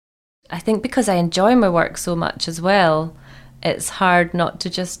I think because I enjoy my work so much as well, it's hard not to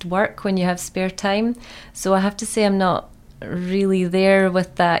just work when you have spare time. So I have to say I'm not really there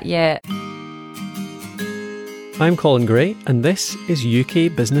with that yet. I'm Colin Gray, and this is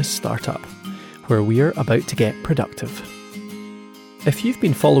UK Business Startup, where we're about to get productive. If you've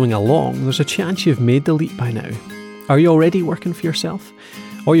been following along, there's a chance you've made the leap by now. Are you already working for yourself?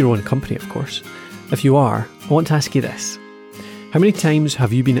 Or your own company, of course. If you are, I want to ask you this. How many times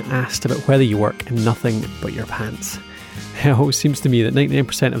have you been asked about whether you work in nothing but your pants? It always seems to me that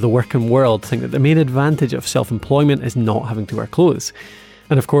 99% of the working world think that the main advantage of self-employment is not having to wear clothes.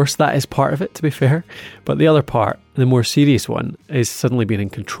 And of course, that is part of it, to be fair. But the other part, the more serious one, is suddenly being in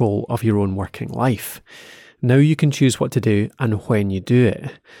control of your own working life. Now you can choose what to do and when you do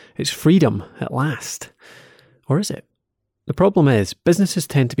it. It's freedom at last. Or is it? The problem is, businesses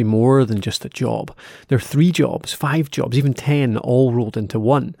tend to be more than just a job. There are 3 jobs, 5 jobs, even 10 all rolled into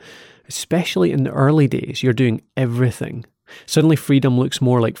one. Especially in the early days, you're doing everything. Suddenly freedom looks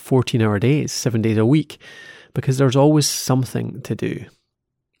more like 14-hour days, 7 days a week, because there's always something to do.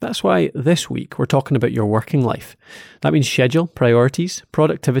 That's why this week we're talking about your working life. That means schedule, priorities,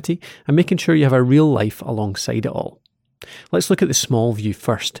 productivity, and making sure you have a real life alongside it all. Let's look at the small view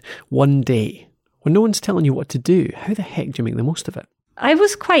first. One day. When no one's telling you what to do, how the heck do you make the most of it? I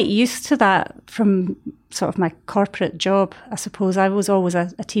was quite used to that from sort of my corporate job, I suppose. I was always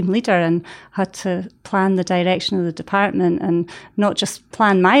a team leader and had to plan the direction of the department and not just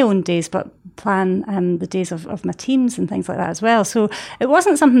plan my own days, but plan the days of my teams and things like that as well. So it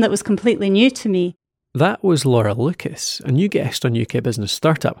wasn't something that was completely new to me. That was Laura Lucas, a new guest on UK Business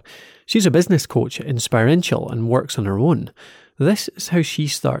Startup. She's a business coach at Inspirential and works on her own. This is how she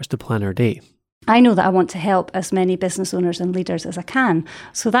starts to plan her day. I know that I want to help as many business owners and leaders as I can.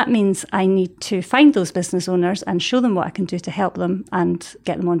 So that means I need to find those business owners and show them what I can do to help them and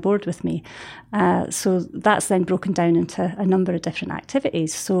get them on board with me. So that's then broken down into a number of different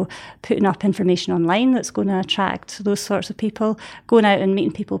activities. So putting up information online that's going to attract those sorts of people, going out and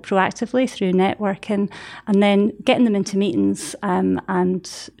meeting people proactively through networking, and then getting them into meetings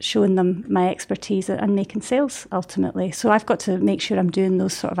and showing them my expertise and making sales ultimately. So I've got to make sure I'm doing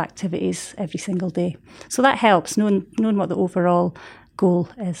those sort of activities every single day. So that helps, knowing what the overall goal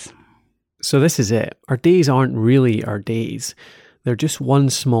is. So this is it. Our days aren't really our days. They're just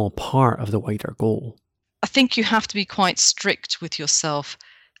one small part of the wider goal. I think you have to be quite strict with yourself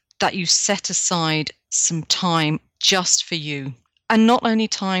that you set aside some time just for you. And not only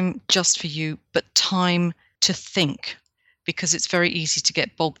time just for you, but time to think, because it's very easy to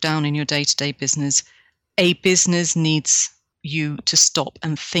get bogged down in your day-to-day business. A business needs you to stop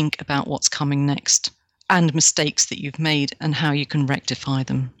and think about what's coming next and mistakes that you've made and how you can rectify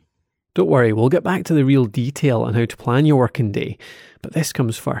them. Don't worry, we'll get back to the real detail on how to plan your working day, but this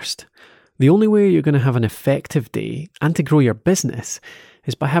comes first. The only way you're going to have an effective day and to grow your business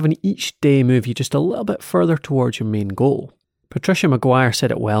is by having each day move you just a little bit further towards your main goal. Patricia Maguire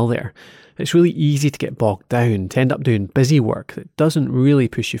said it well there. It's really easy to get bogged down, to end up doing busy work that doesn't really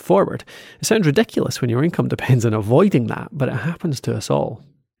push you forward. It sounds ridiculous when your income depends on avoiding that, but it happens to us all.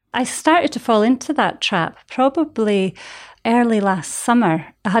 I started to fall into that trap probably early last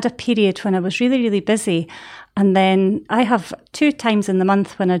summer. I had a period when I was really, really busy. And then I have 2 times in the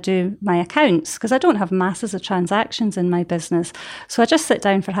month when I do my accounts, because I don't have masses of transactions in my business. So I just sit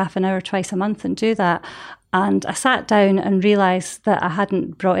down for half an hour twice a month and do that. And I sat down and realised that I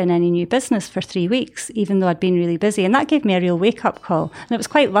hadn't brought in any new business for 3 weeks, even though I'd been really busy. And that gave me a real wake-up call. And it was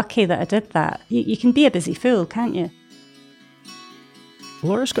quite lucky that I did that. You can be a busy fool, can't you?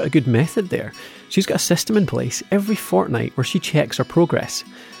 Laura's got a good method there. She's got a system in place every fortnight where she checks her progress.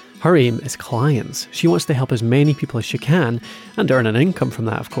 Her aim is clients. She wants to help as many people as she can and earn an income from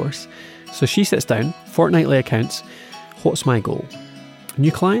that, of course. So she sits down, fortnightly accounts. What's my goal?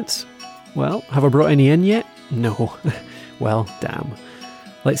 New clients? Well, have I brought any in yet? No. Well, damn.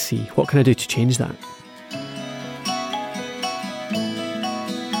 Let's see, what can I do to change that?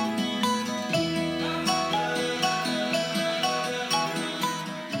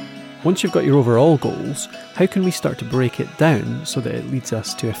 Once you've got your overall goals, how can we start to break it down so that it leads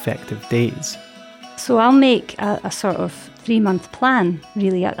us to effective days? So I'll make a sort of 3-month plan,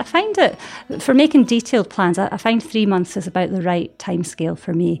 really. I find it, for making detailed plans, I find 3 months is about the right timescale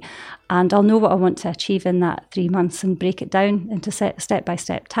for me. And I'll know what I want to achieve in that 3 months and break it down into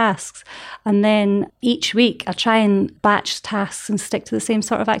step-by-step tasks. And then each week I try and batch tasks and stick to the same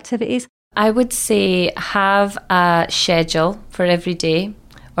sort of activities. I would say have a schedule for every day,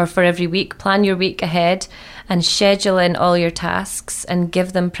 or for every week. Plan your week ahead and schedule in all your tasks and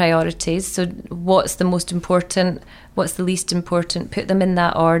give them priorities. So what's the most important, what's the least important, put them in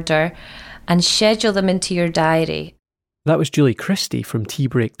that order and schedule them into your diary. That was Julie Christie from Tea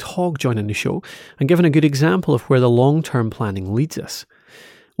Break Talk joining the show and giving a good example of where the long-term planning leads us.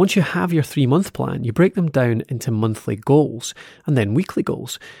 Once you have your 3-month plan, you break them down into monthly goals and then weekly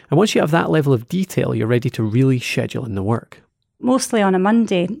goals. And once you have that level of detail, you're ready to really schedule in the work. Mostly on a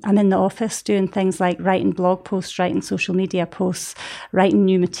Monday, I'm in the office doing things like writing blog posts, writing social media posts, writing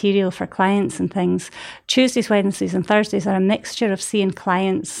new material for clients and things. Tuesdays, Wednesdays and Thursdays are a mixture of seeing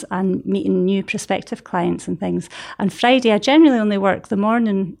clients and meeting new prospective clients and things. And Friday, I generally only work the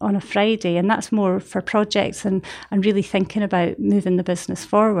morning on a Friday, and that's more for projects and really thinking about moving the business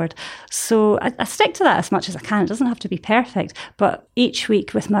forward. So I stick to that as much as I can. It doesn't have to be perfect, but each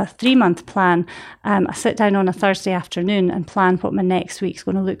week with my 3-month plan, I sit down on a Thursday afternoon and plan what my next week's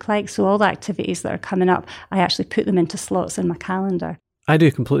going to look like. So all the activities that are coming up, I actually put them into slots in my calendar. I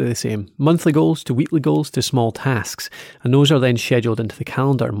do completely the same. Monthly goals to weekly goals to small tasks, and those are then scheduled into the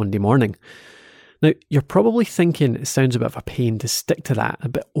calendar Monday morning. Now, you're probably thinking it sounds a bit of a pain to stick to that, a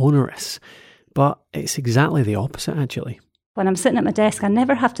bit onerous, but it's exactly the opposite actually. When I'm sitting at my desk, I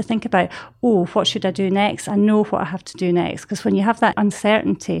never have to think about, what should I do next? I know what I have to do next. Because when you have that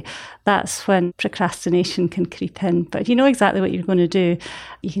uncertainty, that's when procrastination can creep in. But if you know exactly what you're going to do,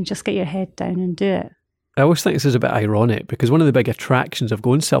 you can just get your head down and do it. I always think this is a bit ironic because one of the big attractions of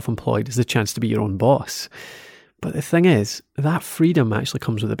going self-employed is the chance to be your own boss. But the thing is, that freedom actually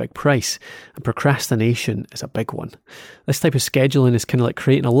comes with a big price, and procrastination is a big one. This type of scheduling is kind of like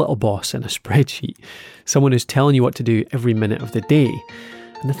creating a little boss in a spreadsheet, someone who's telling you what to do every minute of the day.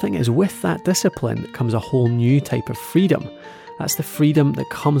 And the thing is, with that discipline comes a whole new type of freedom. That's the freedom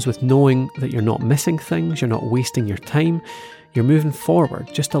that comes with knowing that you're not missing things, you're not wasting your time, you're moving forward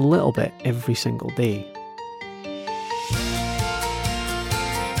just a little bit every single day.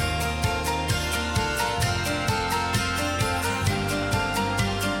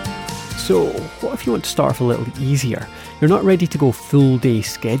 So, what if you want to start off a little easier? You're not ready to go full day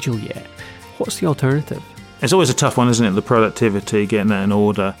schedule yet. What's the alternative? It's always a tough one, isn't it? The productivity, getting that in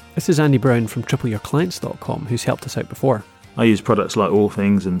order. This is Andy Brown from TripleYourClients.com, who's helped us out before. I use products like All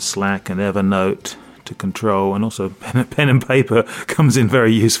Things and Slack and Evernote to control, and also pen and paper comes in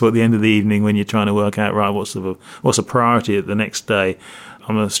very useful at the end of the evening when you're trying to work out, right, what's a priority at the next day.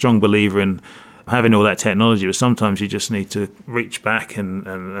 I'm a strong believer in having all that technology, but sometimes you just need to reach back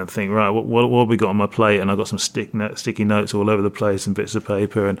and think, right, what have we got on my plate? And I've got some sticky notes all over the place and bits of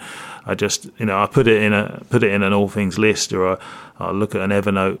paper, and I just, I put it in an All Things list, or I'll look at an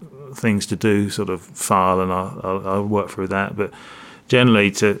Evernote things to do sort of file, and I'll work through that. But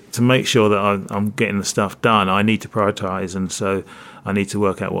generally, to make sure that I'm getting the stuff done, I need to prioritise, and so I need to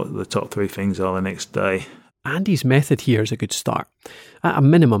work out what the top 3 things are the next day. Andy's method here is a good start. At a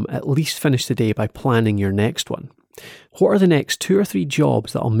minimum, at least finish the day by planning your next one. What are the next 2 or 3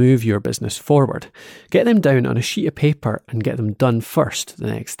 jobs that'll move your business forward? Get them down on a sheet of paper and get them done first the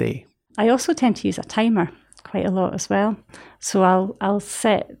next day. I also tend to use a timer quite a lot as well. So I'll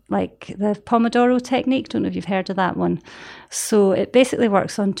set like the Pomodoro technique. Don't know if you've heard of that one. So it basically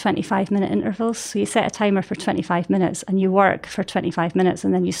works on 25-minute intervals. So you set a timer for 25 minutes and you work for 25 minutes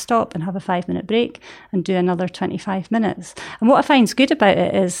and then you stop and have a 5-minute break and do another 25 minutes. And what I find's good about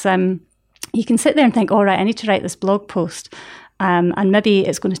it is you can sit there and think, all right, I need to write this blog post. And maybe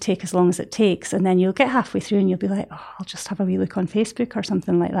it's going to take as long as it takes. And then you'll get halfway through and you'll be like, I'll just have a wee look on Facebook or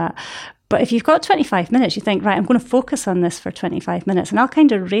something like that. But if you've got 25 minutes, you think, right, I'm going to focus on this for 25 minutes. And I'll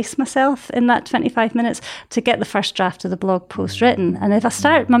kind of race myself in that 25 minutes to get the first draft of the blog post written. And if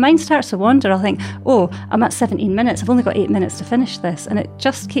my mind starts to wander, I'll think, I'm at 17 minutes. I've only got 8 minutes to finish this. And it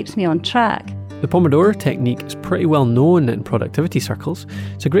just keeps me on track. The Pomodoro technique is pretty well known in productivity circles.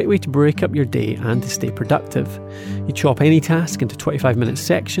 It's a great way to break up your day and to stay productive. You chop any task into 25-minute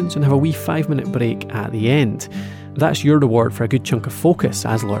sections and have a wee 5-minute break at the end. That's your reward for a good chunk of focus,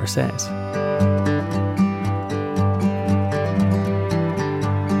 as Laura says.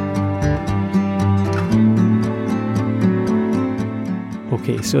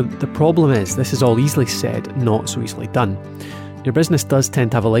 Okay, so the problem is this is all easily said, not so easily done. Your business does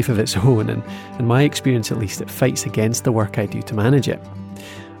tend to have a life of its own, and in my experience at least, it fights against the work I do to manage it.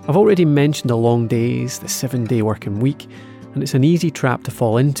 I've already mentioned the long days, the 7-day working week, and it's an easy trap to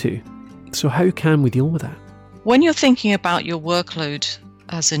fall into. So how can we deal with that? When you're thinking about your workload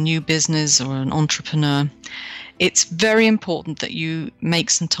as a new business or an entrepreneur, it's very important that you make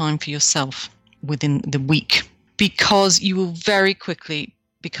some time for yourself within the week, because you will very quickly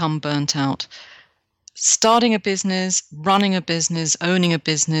become burnt out. starting a business, running a business, owning a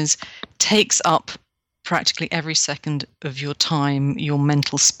business takes up practically every second of your time, your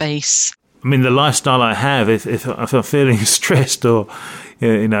mental space. I mean, the lifestyle I have, if I'm feeling stressed or,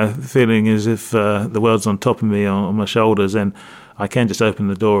 feeling as if the world's on top of me, on my shoulders, then I can just open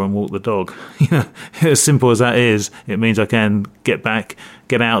the door and walk the dog. As simple as that is, it means I can get out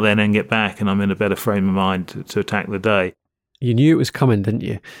there and then get back, and I'm in a better frame of mind to attack the day. You knew it was coming, didn't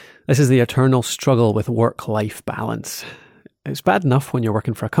you? This is the eternal struggle with work-life balance. It's bad enough when you're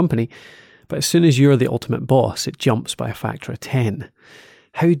working for a company, but as soon as you're the ultimate boss, it jumps by a factor of 10.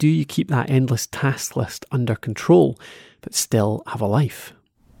 How do you keep that endless task list under control, but still have a life?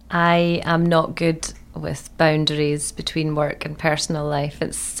 I am not good with boundaries between work and personal life.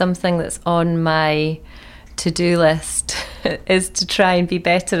 It's something that's on my to-do list, is to try and be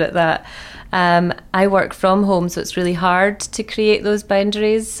better at that. I work from home, so it's really hard to create those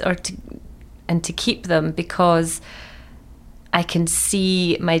boundaries to keep them, because I can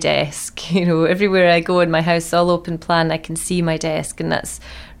see my desk. Everywhere I go in my house, all open plan, I can see my desk, and that's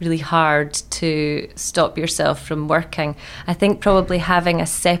really hard to stop yourself from working. I think probably having a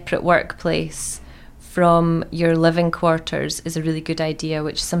separate workplace from your living quarters is a really good idea,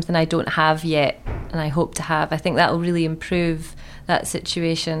 which is something I don't have yet, and I hope to have. I think that will really improve that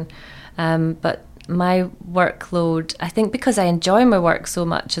situation. But my workload, I think because I enjoy my work so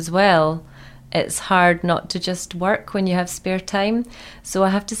much as well, it's hard not to just work when you have spare time. So I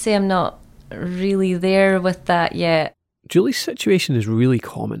have to say I'm not really there with that yet. Julie's situation is really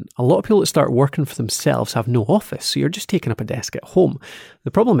common. A lot of people that start working for themselves have no office, so you're just taking up a desk at home.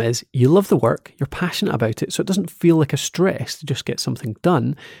 The problem is, you love the work, you're passionate about it, so it doesn't feel like a stress to just get something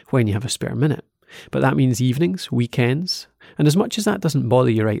done when you have a spare minute. But that means evenings, weekends, and as much as that doesn't bother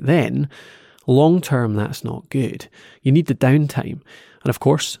you right then, long term that's not good. You need the downtime. And of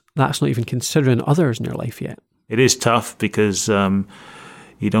course, that's not even considering others in your life yet. It is tough because you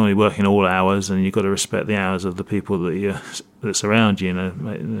don't want to be working all hours, and you've got to respect the hours of the people that surround you,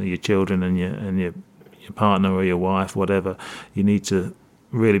 your children and your partner or your wife, whatever. You need to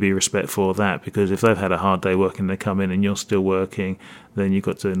really be respectful of that, because if they've had a hard day working, they come in and you're still working, then you've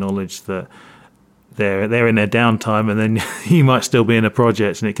got to acknowledge that they're in their downtime, and then you might still be in a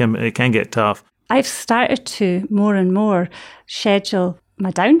project, and it can get tough. I've started to more and more schedule my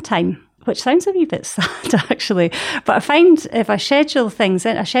downtime, which sounds a wee bit sad actually. But I find if I schedule things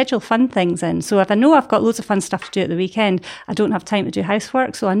in, I schedule fun things in. So if I know I've got loads of fun stuff to do at the weekend, I don't have time to do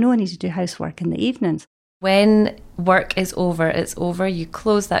housework. So I know I need to do housework in the evenings. When work is over, it's over. You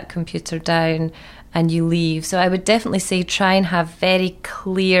close that computer down and you leave. So I would definitely say try and have very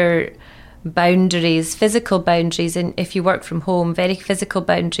clear boundaries, physical boundaries, and if you work from home, very physical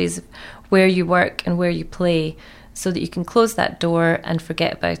boundaries of where you work and where you play, so that you can close that door and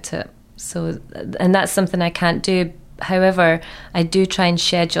forget about it. So, and that's something I can't do. However, I do try and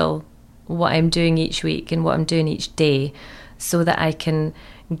schedule what I'm doing each week and what I'm doing each day, so that I can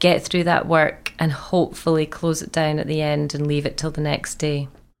get through that work and hopefully close it down at the end and leave it till the next day.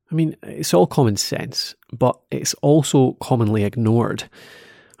 I mean, it's all common sense, but it's also commonly ignored.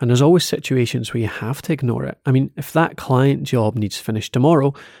 And there's always situations where you have to ignore it. I mean, if that client job needs finished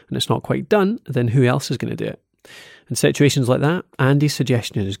tomorrow and it's not quite done, then who else is going to do it? In situations like that, Andy's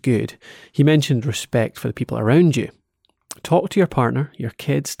suggestion is good. He mentioned respect for the people around you. Talk to your partner, your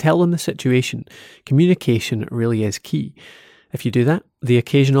kids, tell them the situation. Communication really is key. If you do that, the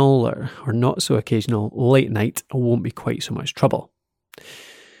occasional or not so occasional late night won't be quite so much trouble.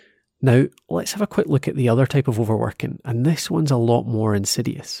 Now, let's have a quick look at the other type of overworking, and this one's a lot more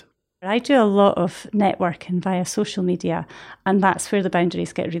insidious. I do a lot of networking via social media, and that's where the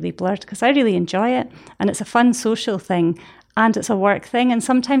boundaries get really blurred, because I really enjoy it, and it's a fun social thing, and it's a work thing. And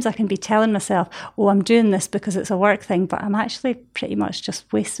sometimes I can be telling myself, oh, I'm doing this because it's a work thing, but I'm actually pretty much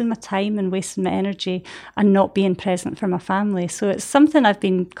just wasting my time and wasting my energy and not being present for my family. So it's something I've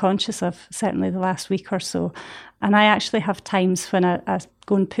been conscious of, certainly the last week or so. And I actually have times when I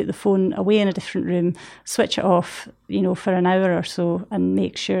go and put the phone away in a different room, switch it off, for an hour or so, and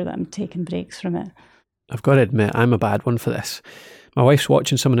make sure that I'm taking breaks from it. I've got to admit, I'm a bad one for this. My wife's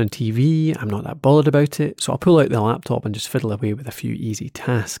watching someone on TV, I'm not that bothered about it, so I'll pull out the laptop and just fiddle away with a few easy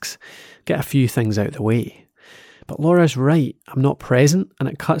tasks, get a few things out of the way. But Laura's right, I'm not present, and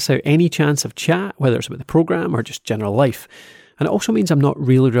it cuts out any chance of chat, whether it's about the programme or just general life. And it also means I'm not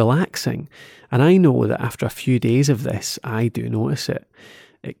really relaxing. And I know that after a few days of this, I do notice it.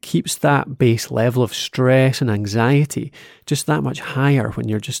 It keeps that base level of stress and anxiety just that much higher when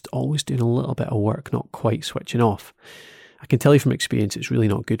you're just always doing a little bit of work, not quite switching off. I can tell you from experience, it's really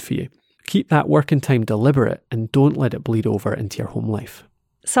not good for you. Keep that working time deliberate and don't let it bleed over into your home life.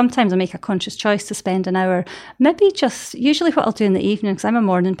 Sometimes I make a conscious choice to spend an hour, maybe just usually what I'll do in the evening, because I'm a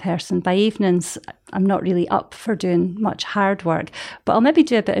morning person. By evenings, I'm not really up for doing much hard work, but I'll maybe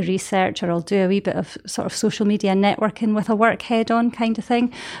do a bit of research, or I'll do a wee bit of sort of social media networking with a work head on kind of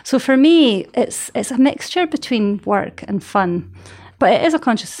thing. So for me, it's a mixture between work and fun. But it is a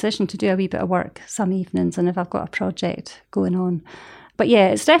conscious decision to do a wee bit of work some evenings, and if I've got a project going on. But yeah,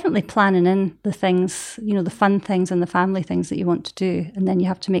 it's definitely planning in the things, the fun things and the family things that you want to do. And then you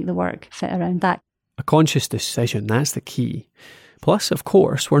have to make the work fit around that. A conscious decision, that's the key. Plus, of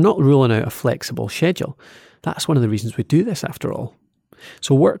course, we're not ruling out a flexible schedule. That's one of the reasons we do this, after all.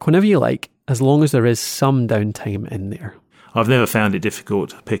 So work whenever you like, as long as there is some downtime in there. I've never found it difficult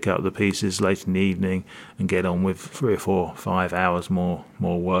to pick up the pieces late in the evening and get on with 3 or 4, 5 hours more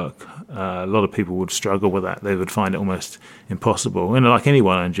work. A lot of people would struggle with that. They would find it almost impossible. And like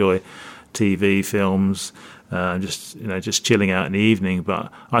anyone, I enjoy TV, films, just chilling out in the evening. But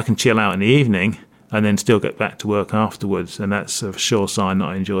I can chill out in the evening and then still get back to work afterwards. And that's a sure sign that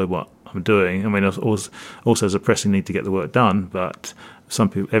I enjoy what I'm doing. I mean, also there's a pressing need to get the work done, but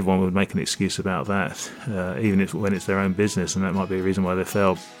everyone would make an excuse about that, even when it's their own business, and that might be a reason why they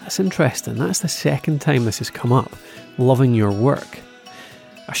fail. That's interesting. That's the second time this has come up. Loving your work.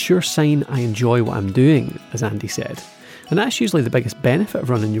 A sure sign I enjoy what I'm doing, as Andy said. And that's usually the biggest benefit of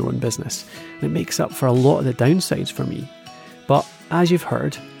running your own business, and it makes up for a lot of the downsides for me. But as you've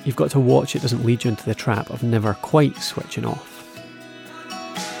heard, you've got to watch it doesn't lead you into the trap of never quite switching off.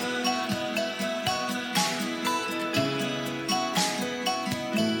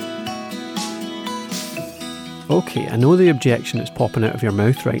 Okay, I know the objection that's popping out of your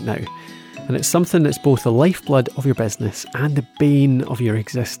mouth right now, and it's something that's both the lifeblood of your business and the bane of your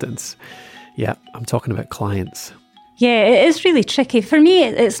existence. Yeah, I'm talking about clients. Yeah, it is really tricky. For me,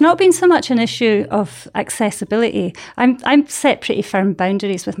 it's not been so much an issue of accessibility. I'm set pretty firm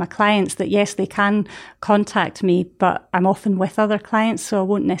boundaries with my clients that yes, they can contact me, but I'm often with other clients, so I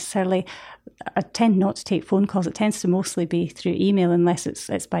won't necessarily. I tend not to take phone calls. It tends to mostly be through email unless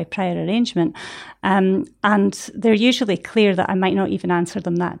it's by prior arrangement. And they're usually clear that I might not even answer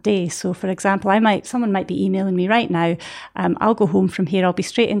them that day. So for example, someone might be emailing me right now. I'll go home from here. I'll be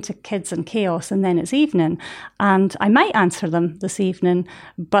straight into kids and chaos, and then it's evening. And I might answer them this evening,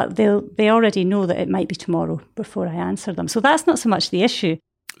 but they already know that it might be tomorrow before I answer them. So that's not so much the issue.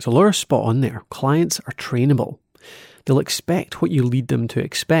 So Laura's spot on there. Clients are trainable. They'll expect what you lead them to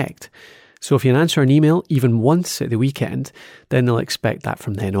expect. So if you answer an email even once at the weekend, then they'll expect that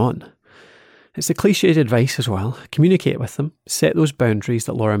from then on. It's the cliched advice as well. Communicate with them, set those boundaries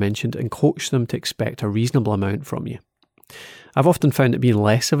that Laura mentioned, and coach them to expect a reasonable amount from you. I've often found that being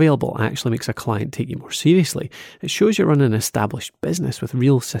less available actually makes a client take you more seriously. It shows you run an established business with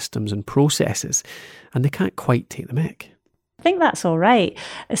real systems and processes, and they can't quite take the mick. I think that's all right,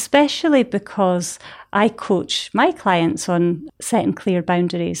 especially because I coach my clients on setting clear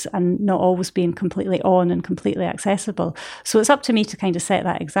boundaries and not always being completely on and completely accessible. So it's up to me to kind of set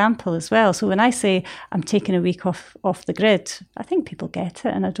that example as well. So when I say I'm taking a week off the grid, I think people get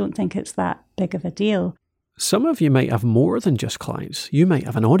it, and I don't think it's that big of a deal. Some of you might have more than just clients. You might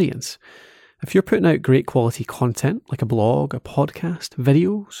have an audience. If you're putting out great quality content, like a blog, a podcast,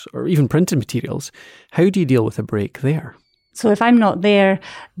 videos, or even printed materials, how do you deal with a break there? So if I'm not there,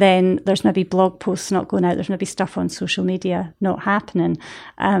 then there's maybe blog posts not going out, there's maybe stuff on social media not happening.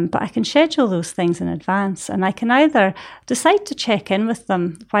 But I can schedule those things in advance, and I can either decide to check in with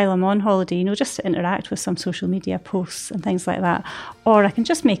them while I'm on holiday, just to interact with some social media posts and things like that, or I can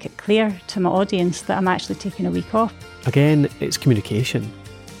just make it clear to my audience that I'm actually taking a week off. Again, it's communication.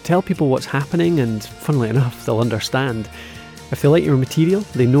 Tell people what's happening, and funnily enough, they'll understand. If they like your material,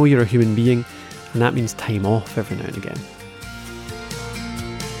 they know you're a human being, and that means time off every now and again.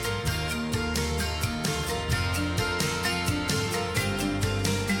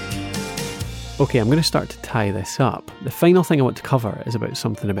 Okay, I'm going to start to tie this up. The final thing I want to cover is about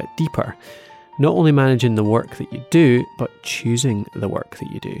something a bit deeper. Not only managing the work that you do, but choosing the work that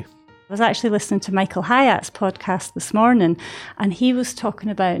you do. I was actually listening to Michael Hyatt's podcast this morning, and he was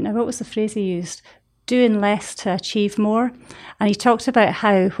talking about, now what was the phrase he used? Doing less to achieve more. And he talked about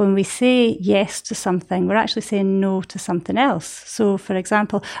how when we say yes to something, we're actually saying no to something else. So for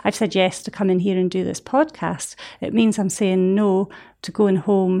example, I've said yes to come in here and do this podcast. It means I'm saying no to going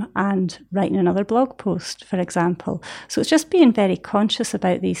home and writing another blog post, for example. So it's just being very conscious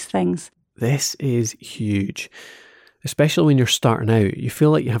about these things. This is huge. Especially when you're starting out, you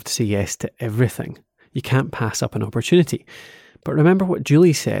feel like you have to say yes to everything. You can't pass up an opportunity. But remember what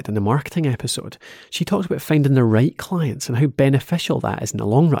Julie said in the marketing episode. She talked about finding the right clients and how beneficial that is in the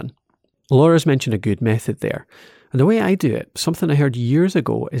long run. Laura's mentioned a good method there. And the way I do it, something I heard years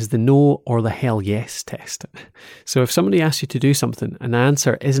ago, is the no or the hell yes test. So if somebody asks you to do something and the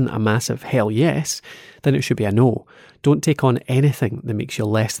answer isn't a massive hell yes, then it should be a no. Don't take on anything that makes you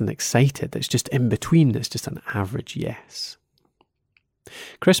less than excited. It's just in between. It's just an average yes.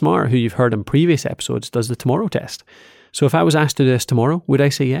 Chris Marr, who you've heard in previous episodes, does the tomorrow test. So if I was asked to do this tomorrow, would I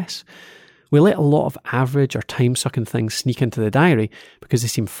say yes? We let a lot of average or time-sucking things sneak into the diary because they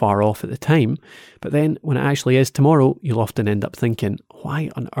seem far off at the time. But then when it actually is tomorrow, you'll often end up thinking,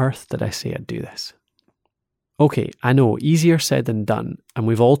 why on earth did I say I'd do this? Okay, I know, easier said than done, and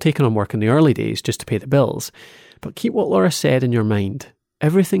we've all taken on work in the early days just to pay the bills. But keep what Laura said in your mind.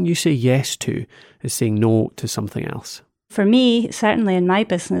 Everything you say yes to is saying no to something else. For me, certainly in my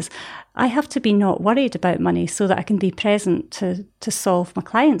business, I have to be not worried about money so that I can be present to solve my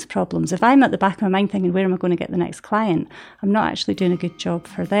clients' problems. If I'm at the back of my mind thinking, where am I going to get the next client? I'm not actually doing a good job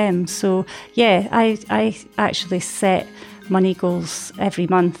for them. So yeah, I actually set money goals every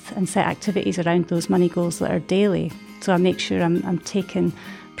month and set activities around those money goals that are daily. So I make sure I'm taking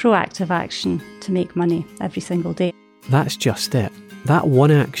proactive action to make money every single day. That's just it. That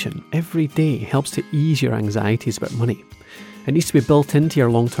one action every day helps to ease your anxieties about money. It needs to be built into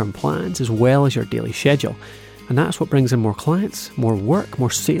your long-term plans as well as your daily schedule. And that's what brings in more clients, more work, more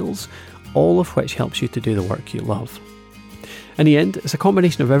sales, all of which helps you to do the work you love. In the end, it's a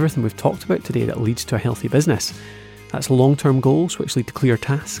combination of everything we've talked about today that leads to a healthy business. That's long-term goals which lead to clear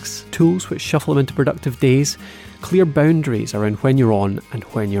tasks, tools which shuffle them into productive days, clear boundaries around when you're on and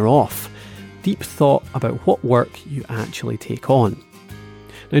when you're off, deep thought about what work you actually take on.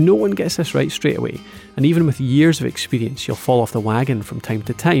 Now, no one gets this right straight away, and even with years of experience, you'll fall off the wagon from time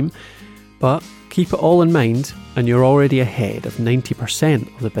to time, but keep it all in mind, and you're already ahead of 90%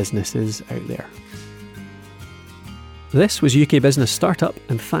 of the businesses out there. This was UK Business Startup,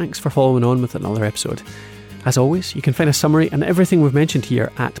 and thanks for following on with another episode. As always, you can find a summary and everything we've mentioned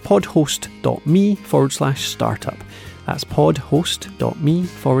here at podhost.me/startup. That's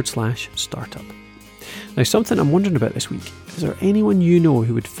podhost.me/startup. Now, something I'm wondering about this week, is there anyone you know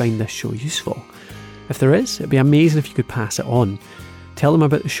who would find this show useful? If there is, it'd be amazing if you could pass it on. Tell them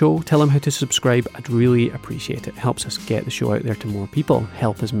about the show, tell them how to subscribe. I'd really appreciate it. It helps us get the show out there to more people,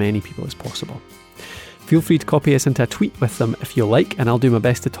 help as many people as possible. Feel free to copy us into a tweet with them if you like, and I'll do my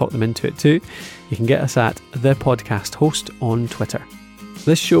best to talk them into it too. You can get us at The Podcast Host on Twitter.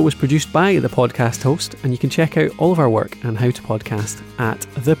 This show was produced by The Podcast Host, and you can check out all of our work and how to podcast at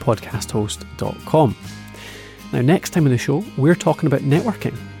thepodcasthost.com. Now, next time on the show, we're talking about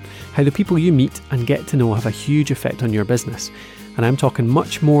networking, how the people you meet and get to know have a huge effect on your business. And I'm talking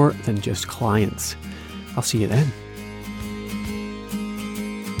much more than just clients. I'll see you then.